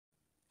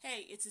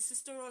Hey, it's a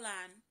sister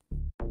Roland.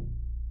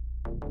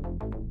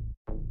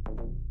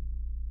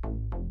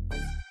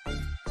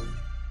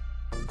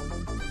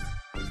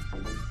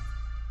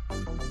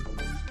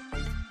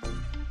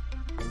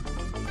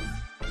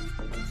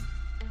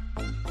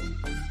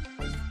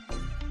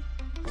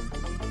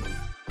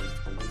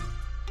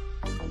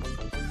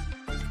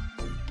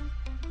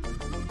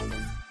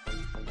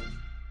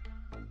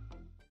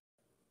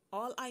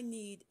 All I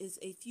need is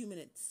a few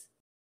minutes.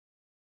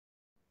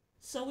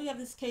 So we have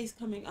this case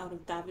coming out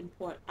of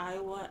Davenport,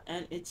 Iowa,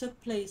 and it took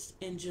place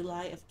in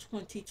July of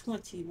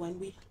 2020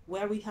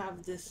 where we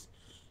have this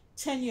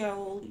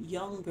 10-year-old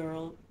young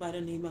girl by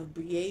the name of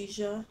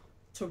Breasia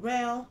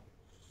Terrell,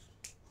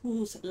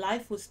 whose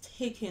life was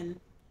taken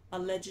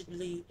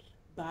allegedly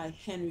by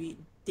Henry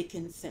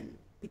Dickinson,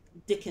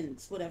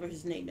 Dickens, whatever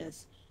his name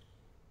is,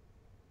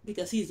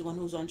 because he's the one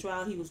who's on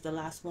trial. He was the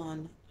last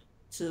one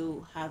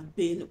to have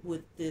been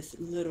with this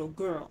little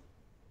girl.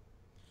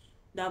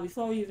 Now,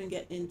 before we even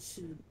get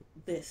into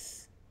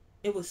this,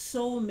 it was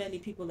so many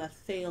people that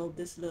failed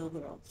this little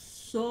girl.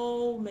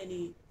 So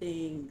many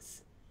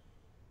things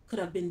could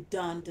have been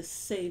done to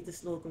save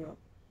this little girl.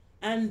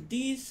 And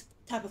these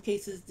type of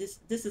cases, this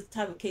is the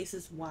type of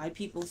cases why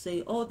people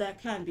say, oh, there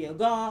can be a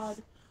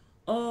God.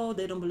 Oh,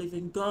 they don't believe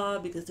in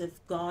God because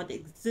if God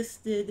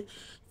existed,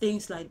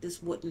 things like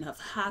this wouldn't have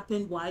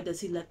happened. Why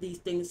does he let these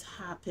things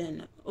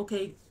happen?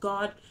 Okay,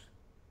 God,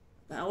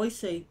 I always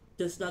say,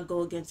 does not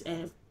go against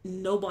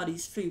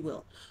nobody's free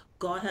will.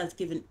 God has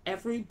given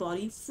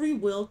everybody free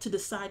will to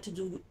decide to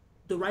do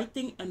the right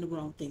thing and the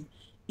wrong thing,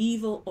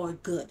 evil or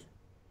good.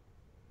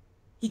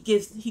 He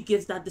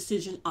gives that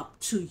decision up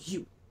to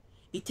you.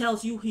 He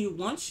tells you he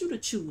wants you to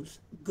choose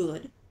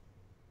good,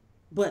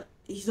 but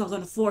he's not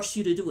going to force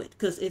you to do it,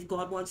 because if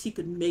God wants, he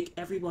could make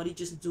everybody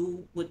just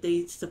do what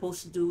they're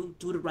supposed to do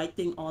the right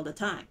thing all the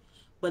time.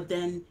 But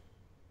then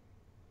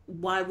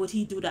why would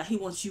he do that? He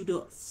wants you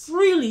to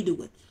freely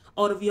do it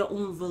out of your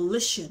own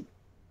volition.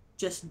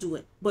 Just do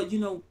it. But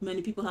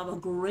many people have a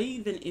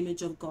graven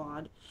image of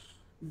God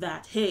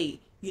that, hey,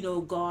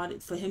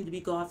 God, for him to be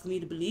God, for me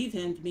to believe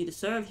him, for me to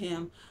serve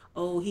him,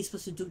 oh, he's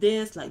supposed to do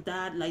this, like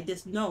that, like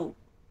this. No.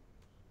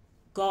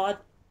 God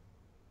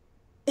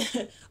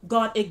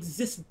God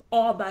exists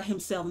all by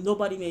himself.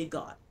 Nobody made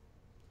God.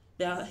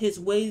 There are his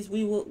ways,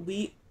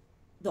 we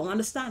don't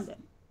understand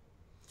them.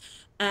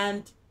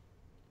 And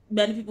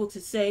many people to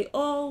say,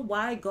 oh,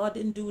 why God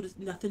didn't do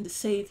nothing to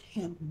save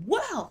him.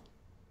 Well,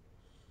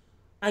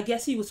 I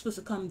guess he was supposed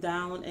to come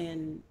down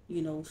and,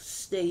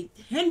 state,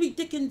 Henry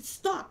Dickens,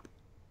 stop.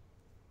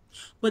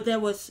 But there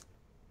was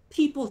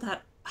people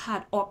that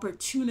had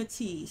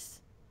opportunities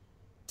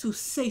to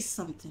say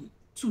something,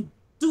 to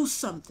do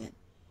something,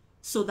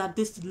 so that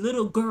this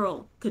little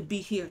girl could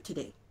be here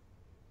today.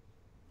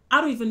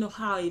 I don't even know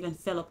how I even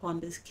fell upon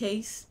this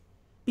case,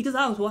 because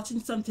I was watching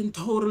something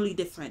totally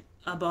different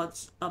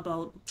about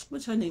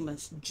what's her name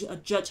is,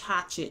 Judge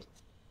Hatchet,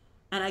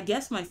 and I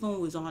guess my phone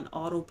was on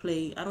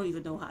autoplay. I don't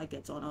even know how it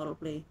gets on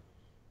autoplay.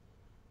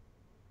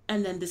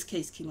 And then this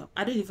case came up.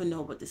 I didn't even know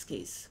about this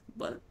case,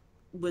 but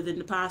within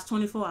the past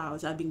 24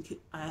 hours,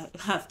 I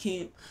have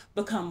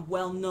become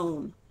well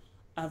known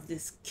of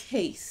this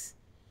case,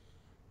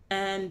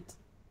 and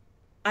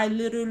I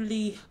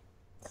literally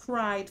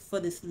cried for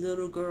this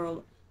little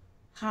girl.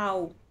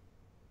 How,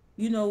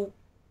 you know,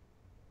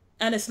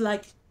 and it's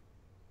like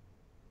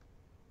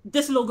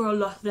this little girl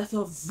left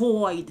a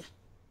void,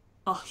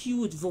 a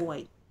huge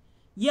void.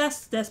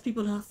 Yes, there's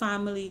people in her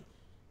family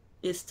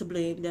is to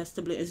blame. That's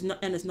to blame.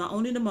 And it's not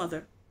only the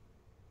mother,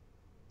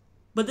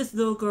 but this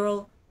little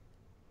girl.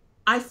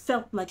 I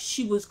felt like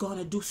she was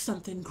gonna do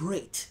something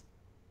great.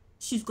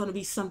 She's gonna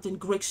be something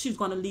great. She's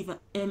gonna leave an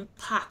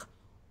impact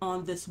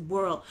on this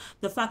world.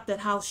 The fact that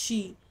how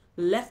she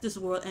left this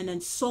world, and then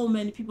so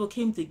many people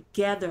came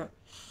together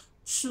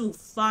to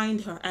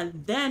find her,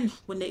 and then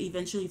when they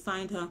eventually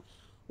find her,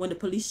 when the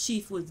police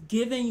chief was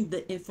giving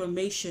the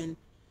information,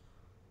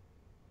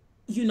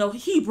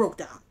 he broke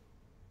down.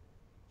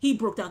 He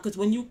broke down, because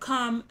when you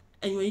come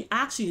and when you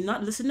actually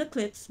not listen to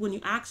clips, when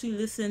you actually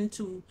listen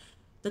to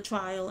the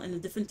trial and the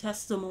different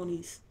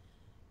testimonies,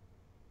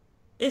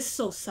 it's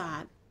so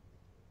sad.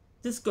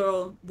 This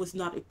girl was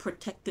not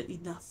protected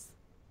enough.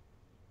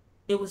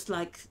 It was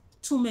like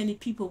too many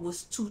people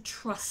was too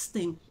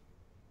trusting.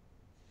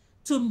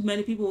 Too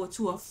many people were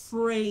too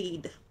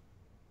afraid.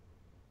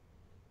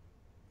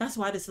 That's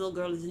why this little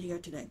girl isn't here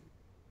today.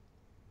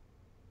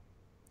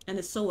 And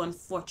it's so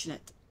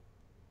unfortunate.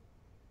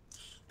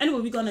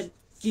 Anyway, we're gonna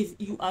give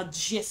you a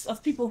gist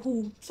of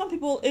some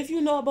people, if you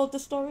know about the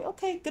story,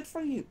 okay, good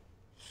for you.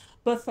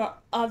 But for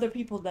other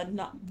people that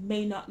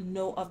may not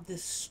know of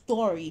this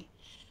story,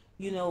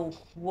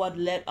 what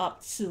led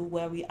up to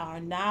where we are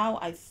now.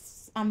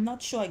 I'm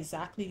not sure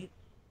exactly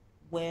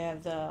where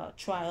the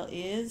trial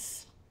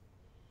is,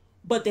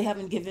 but they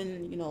haven't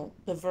given,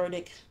 the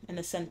verdict, and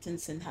the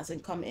sentencing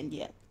hasn't come in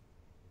yet.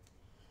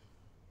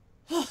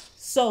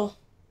 So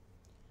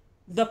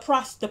the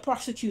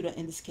prosecutor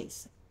in this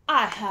case,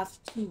 I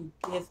have to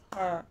give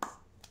her,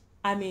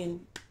 I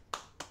mean,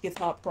 give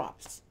her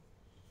props.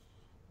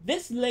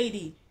 This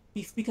lady,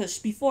 because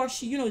before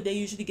she, they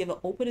usually give an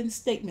opening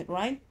statement,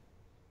 right?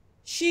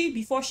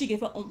 Before she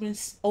gave her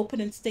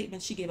opening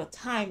statement, she gave a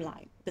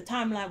timeline. The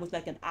timeline was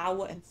like an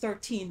hour and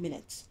 13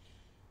 minutes.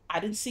 I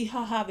didn't see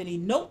her have any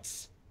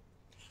notes.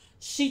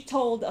 She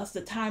told us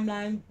the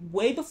timeline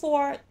way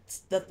before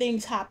the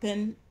things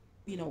happened,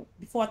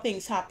 before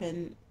things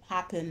happened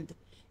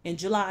in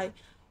July,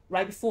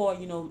 right before,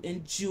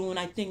 in June,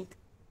 I think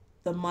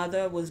the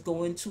mother was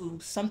going to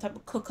some type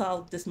of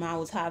cookout this man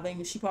was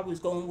having. She probably was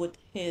going with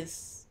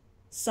his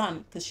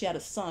son, because she had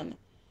a son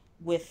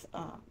with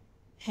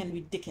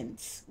Henry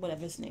Dickens,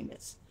 whatever his name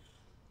is.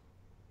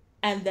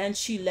 And then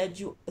she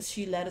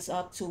led us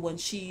up to when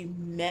she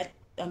met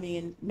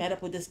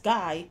up with this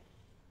guy,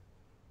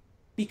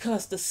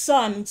 because the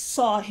son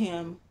saw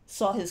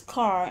his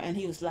car, and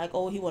he was like,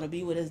 oh, he want to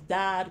be with his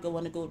dad,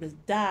 want to go with his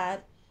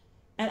dad.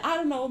 And I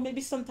don't know,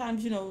 maybe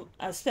sometimes,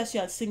 especially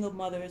as single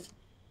mothers,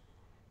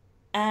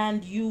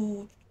 and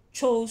you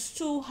chose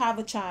to have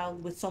a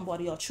child with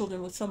somebody or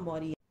children with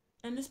somebody,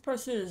 and this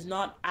person is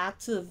not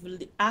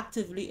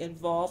actively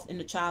involved in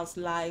the child's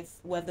life,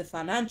 whether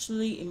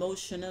financially,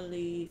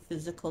 emotionally,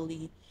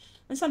 physically.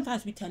 And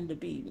sometimes we tend to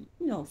be,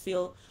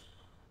 feel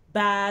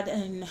bad.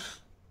 And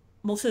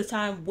most of the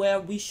time, where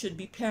we should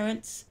be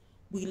parents,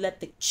 we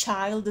let the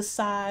child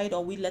decide,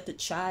 or we let the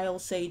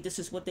child say this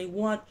is what they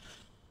want,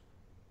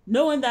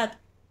 knowing that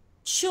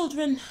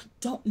children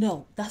don't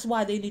know. That's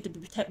why they need to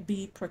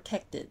be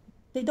protected.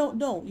 They don't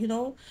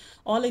know,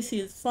 all they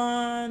see is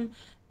fun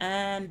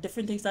and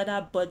different things like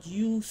that, but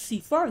you see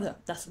further.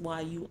 That's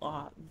why you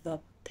are the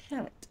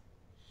parent.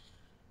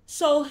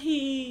 So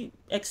he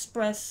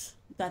expressed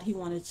that he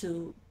wanted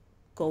to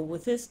go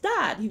with his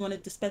dad. He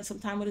wanted to spend some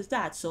time with his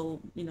dad.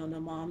 So, the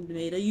mom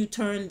made a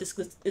U-turn. This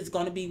is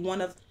going to be one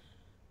of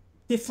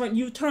different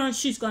U-turns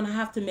she's going to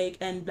have to make.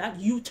 And that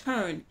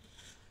U-turn,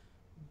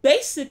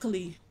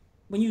 basically,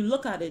 when you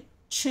look at it,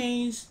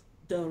 changed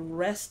the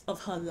rest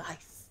of her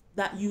life.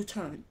 That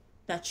U-turn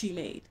that she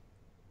made.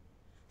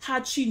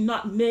 Had she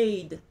not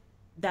made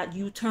that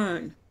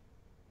U-turn,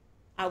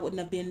 I wouldn't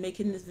have been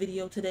making this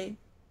video today.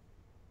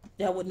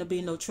 There wouldn't have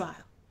been no trial.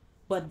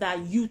 But that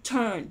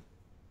U-turn,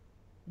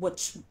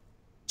 which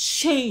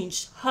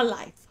changed her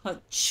life,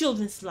 her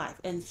children's life,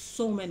 and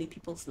so many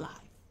people's lives.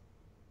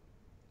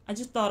 I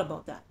just thought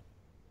about that.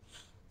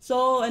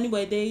 So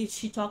anyway,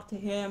 she talked to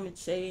him and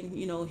saying,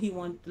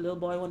 the little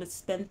boy wanted to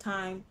spend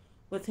time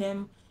with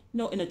him.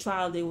 In the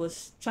trial, they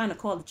was trying to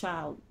call the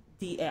child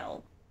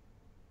DL,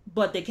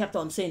 but they kept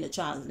on saying the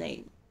child's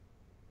name.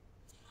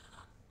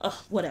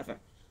 Whatever.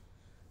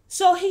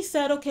 So he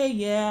said, okay,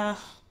 yeah.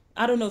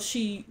 I don't know,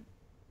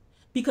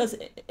 because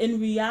in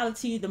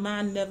reality, the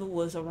man never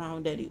was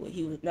around anyway.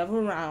 He was never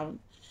around.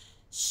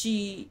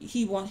 He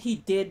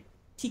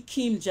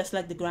came, just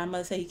like the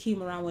grandmother said, he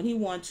came around when he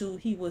wanted to.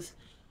 He was,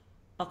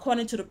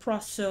 according to the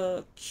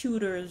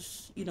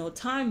prosecutor's,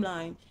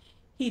 timeline,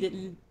 he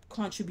didn't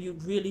contribute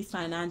really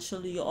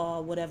financially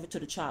or whatever to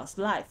the child's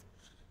life.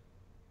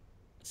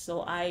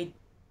 So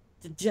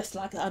just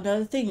like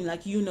another thing,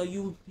 like,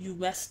 you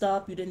messed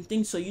up, you didn't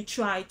think so, you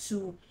tried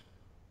to,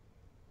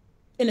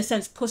 in a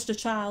sense, push the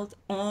child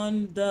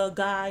on the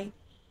guy.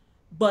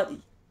 But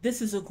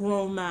this is a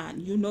grown man.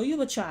 You have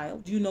a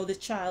child. This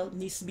child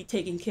needs to be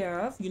taken care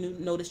of.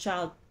 This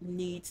child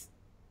needs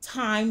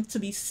time to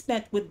be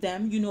spent with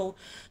them.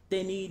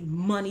 They need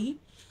money.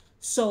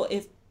 So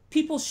if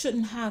people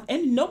shouldn't have,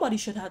 and nobody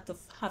should have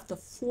to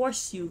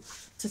force you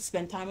to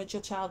spend time with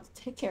your child,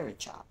 take care of your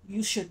child.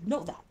 You should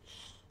know that.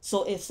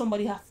 So if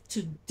somebody has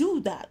to do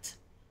that,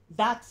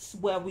 that's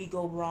where we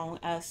go wrong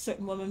as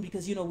certain women,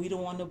 because we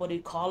don't want nobody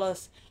to call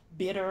us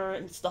bitter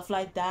and stuff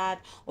like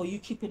that, or you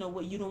keeping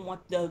away, you don't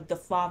want the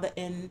father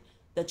in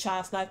the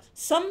child's life.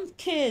 Some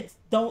kids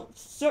don't,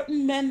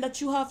 certain men that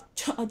you have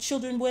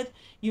children with,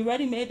 you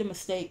already made the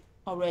mistake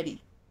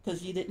already,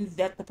 because you didn't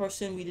vet the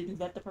person, we didn't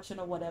vet the person,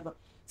 or whatever.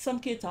 Some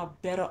kids are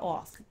better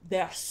off.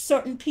 There are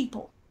certain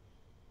people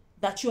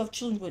that you have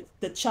children with,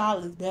 the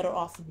child is better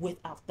off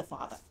without the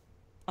father,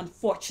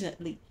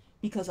 unfortunately,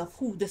 because of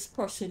who this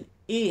person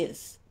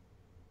is.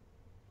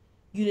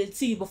 You didn't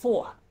see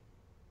before.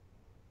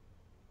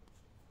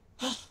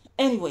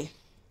 Anyway,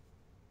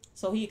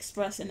 so he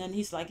expressed, and then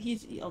he's like,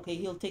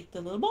 he'll take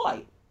the little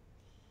boy.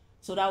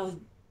 So that was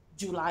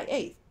July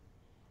 8th.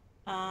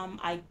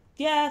 I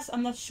guess,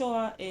 I'm not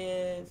sure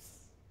if,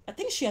 I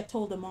think she had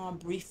told the mom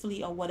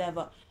briefly or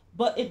whatever,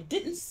 but it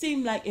didn't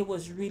seem like it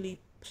was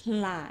really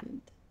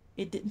planned.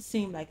 It didn't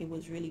seem like it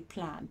was really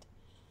planned,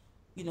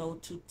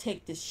 to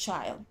take this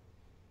child.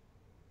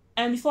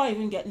 And before I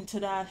even get into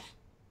that,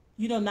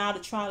 now the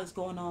trial is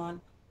going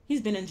on.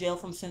 He's been in jail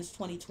since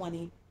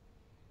 2020.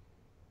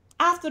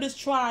 After this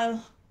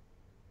trial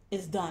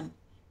is done,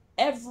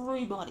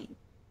 everybody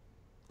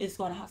is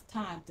going to have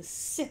time to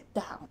sit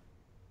down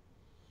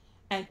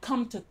and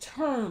come to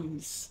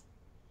terms.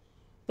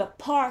 The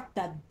part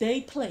that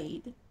they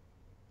played,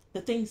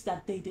 the things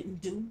that they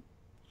didn't do,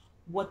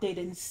 what they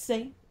didn't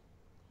say,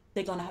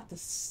 they're going to have to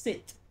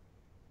sit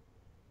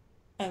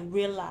and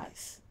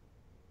realize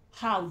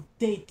how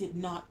they did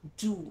not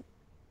do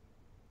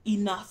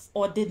enough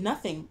or did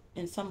nothing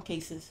in some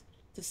cases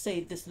to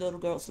save this little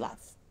girl's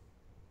life.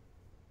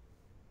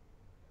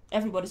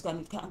 Everybody's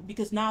going to come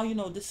because now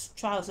this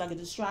trial is like a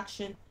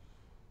distraction,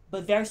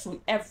 but very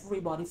soon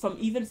everybody, from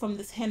even from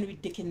this Henry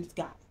Dickens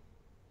guy,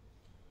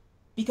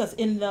 because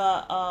in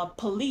the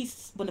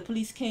police, when the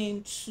police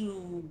came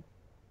to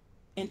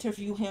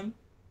interview him,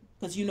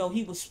 because he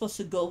was supposed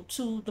to go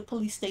to the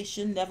police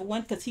station, never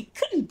went because he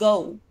couldn't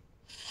go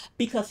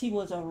because he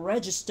was a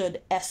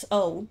registered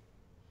SO.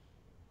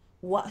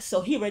 What?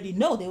 So he already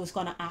know they was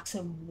gonna ask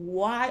him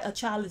why a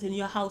child is in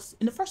your house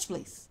in the first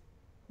place.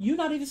 You're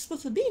not even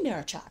supposed to be near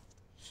a child.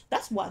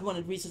 That's why one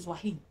of the reasons why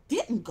he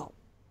didn't go.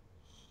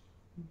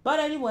 But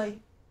anyway,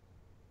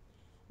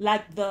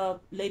 like the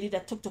lady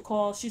that took the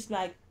call, she's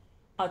like,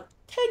 a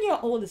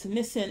 10-year-old is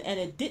missing, and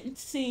it didn't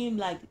seem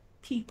like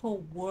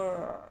people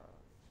were,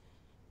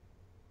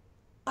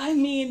 I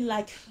mean,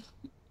 like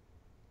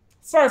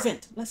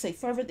fervent, let's say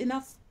fervent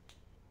enough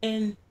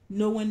in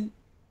knowing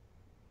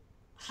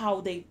how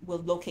they will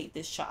locate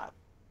this child.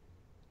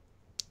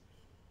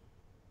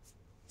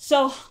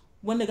 So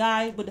when the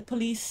guy with the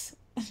police,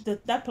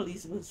 that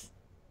police was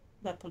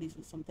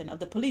something else.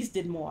 The police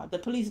did more. The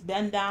police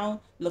bent down,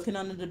 looking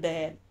under the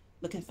bed,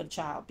 looking for the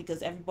child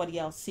because everybody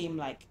else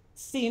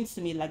seems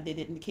to me like they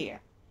didn't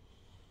care.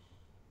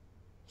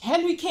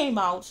 Henry came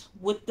out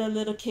with the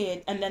little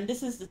kid, and then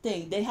this is the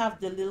thing: they have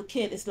the little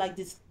kid. It's like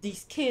this.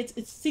 These kids.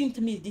 It seemed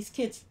to me these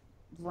kids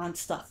run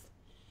stuff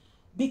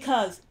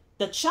because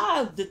the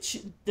child,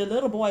 the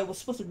little boy was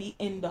supposed to be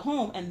in the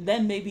home, and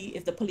then maybe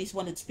if the police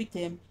wanted to speak to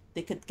him,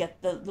 they could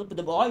get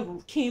the boy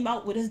who came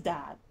out with his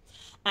dad,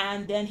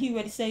 and then he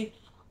already say,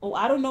 "Oh,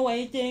 I don't know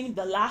anything.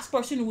 The last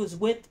person who was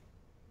with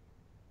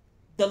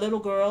the little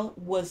girl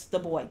was the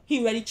boy." He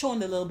already thrown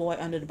the little boy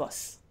under the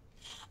bus.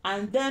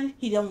 And then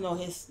he don't know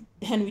his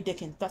Henry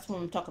Dickens. That's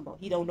what I'm talking about.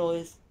 He don't know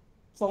his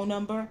phone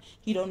number.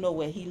 He don't know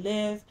where he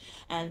live.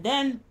 And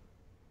then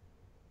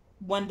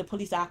when the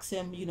police ask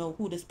him,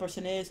 who this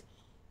person is,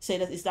 say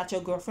that, is that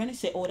your girlfriend? He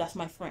say, oh, that's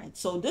my friend.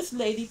 So this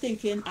lady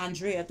thinking,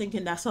 Andrea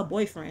thinking that's her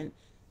boyfriend.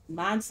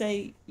 Man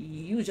say,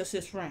 you just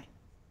his friend.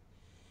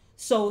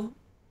 So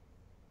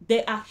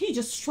he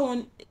just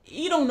showing,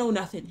 he don't know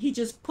nothing. He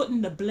just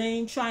putting the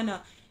blame, trying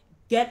to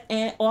get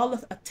all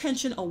the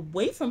attention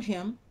away from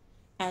him,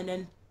 and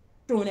then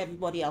throwing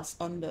everybody else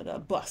under the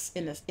bus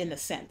in a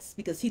sense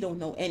because he don't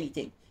know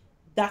anything.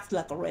 That's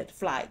like a red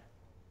flag.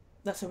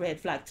 That's a red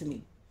flag to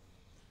me.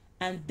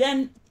 And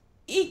then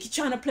he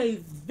trying to play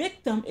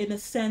victim in a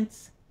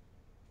sense.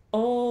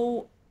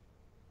 Oh,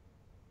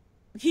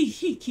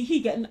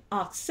 he getting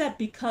upset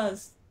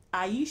because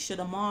Aisha,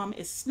 the mom,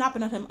 is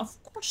snapping at him.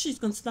 Of course she's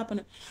gonna snap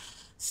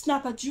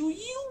at you.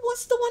 You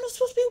was the one who's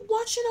supposed to be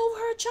watching over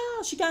her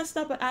child. She can't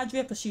snap at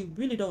Andrea because she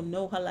really don't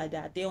know her like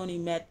that. They only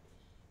met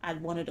at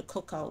one of the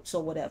cookouts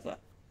or whatever.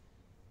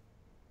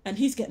 And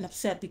he's getting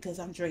upset because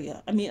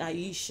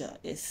Aisha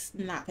is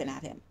snapping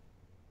at him.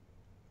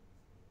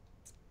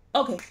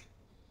 Okay.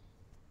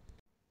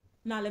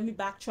 Now let me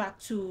backtrack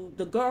to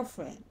the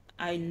girlfriend,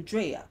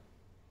 Andrea.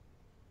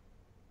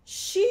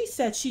 She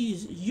said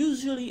she's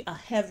usually a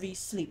heavy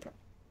sleeper.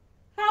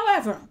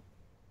 However,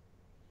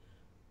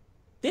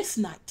 this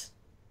night,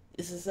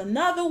 this is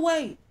another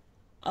way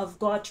of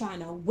God trying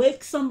to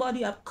wake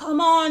somebody up.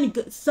 Come on,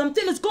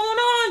 something is going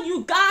on.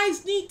 You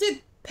guys need to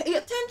pay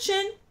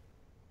attention.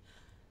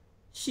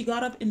 She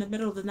got up in the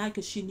middle of the night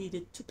because she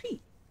needed to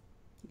pee.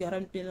 She got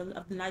up in the middle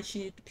of the night, she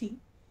needed to pee.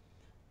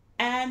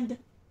 And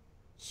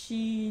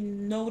she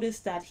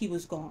noticed that he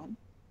was gone.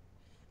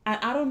 And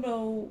I don't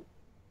know,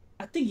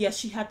 I think, yes,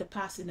 she had to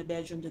pass in the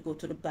bedroom to go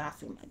to the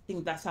bathroom. I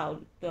think that's how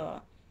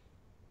the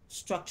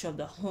structure of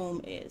the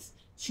home is.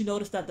 She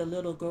noticed that the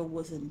little girl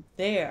wasn't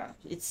there.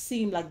 It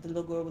seemed like the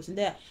little girl wasn't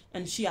there.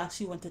 And she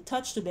actually went to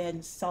touch the bed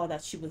and saw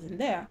that she wasn't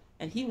there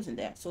and he wasn't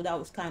there. So that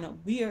was kind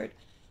of weird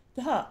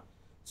to her.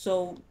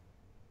 So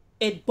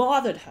it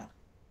bothered her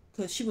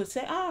because she would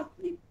say,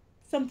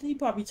 something, he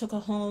probably took her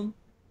home.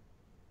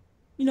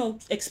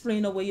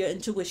 Explain away your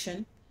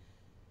intuition.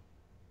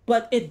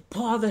 But it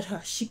bothered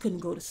her. She couldn't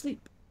go to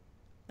sleep.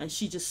 And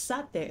she just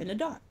sat there in the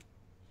dark.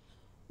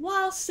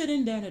 While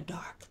sitting there in the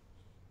dark,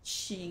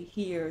 she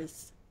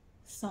hears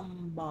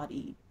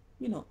somebody,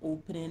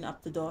 opening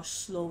up the door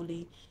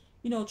slowly,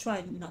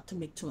 trying not to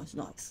make too much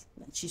noise.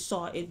 And she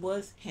saw it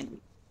was Henry.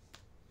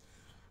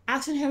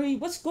 Asking Henry,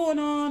 what's going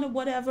on or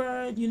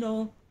whatever,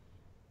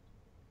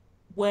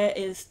 where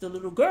is the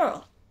little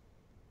girl?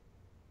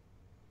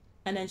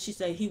 And then she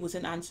said he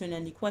wasn't answering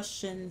any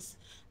questions.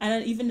 And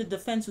then even the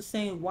defense was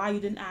saying, why you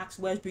didn't ask,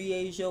 where's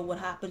Breasia, what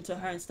happened to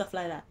her and stuff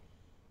like that.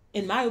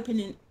 In my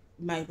opinion,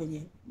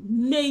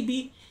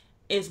 maybe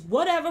is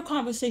whatever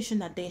conversation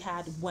that they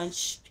had when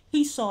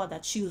he saw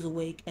that she was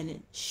awake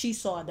and she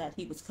saw that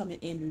he was coming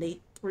in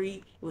late.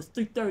 It was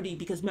 3:30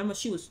 because remember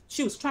she was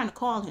trying to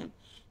call him.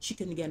 She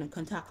couldn't get in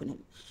contact with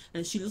him.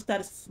 And she looked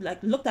at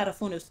her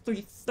phone, it was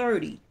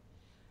 3:30.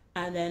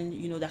 And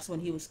then, that's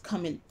when he was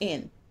coming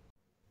in.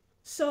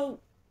 So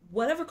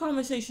whatever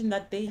conversation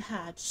that they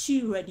had,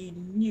 she already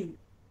knew,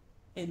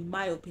 in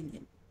my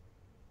opinion.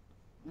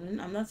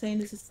 I'm not saying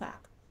this is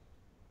fact.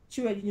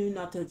 She already knew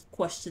not to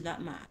question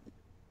that man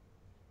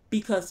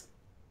because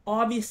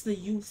obviously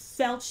you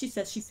felt, she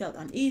said she felt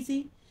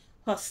uneasy,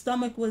 her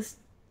stomach was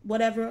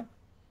whatever,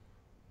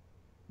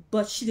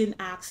 but she didn't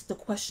ask the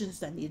questions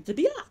that needed to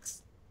be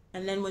asked.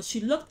 And then when she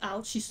looked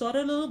out, she saw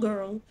the little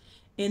girl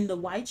in the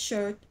white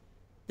shirt,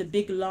 the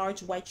big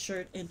large white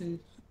shirt, and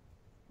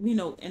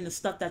and the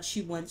stuff that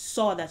she went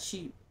saw that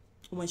she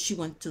when she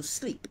went to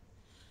sleep.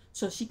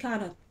 So she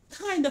kind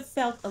of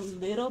felt a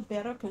little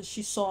better because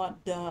she saw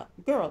the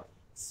girl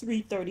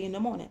 3:30 in the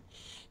morning.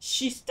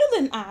 She still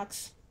didn't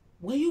ask,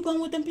 where you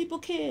going with them people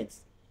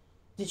kids?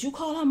 Did you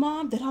call her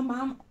mom? Did her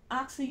mom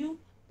ask for you?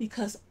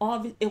 Because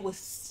it was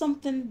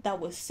something that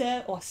was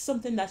said or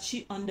something that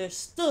she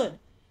understood.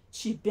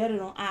 She better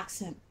don't ask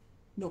him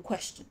no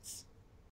questions.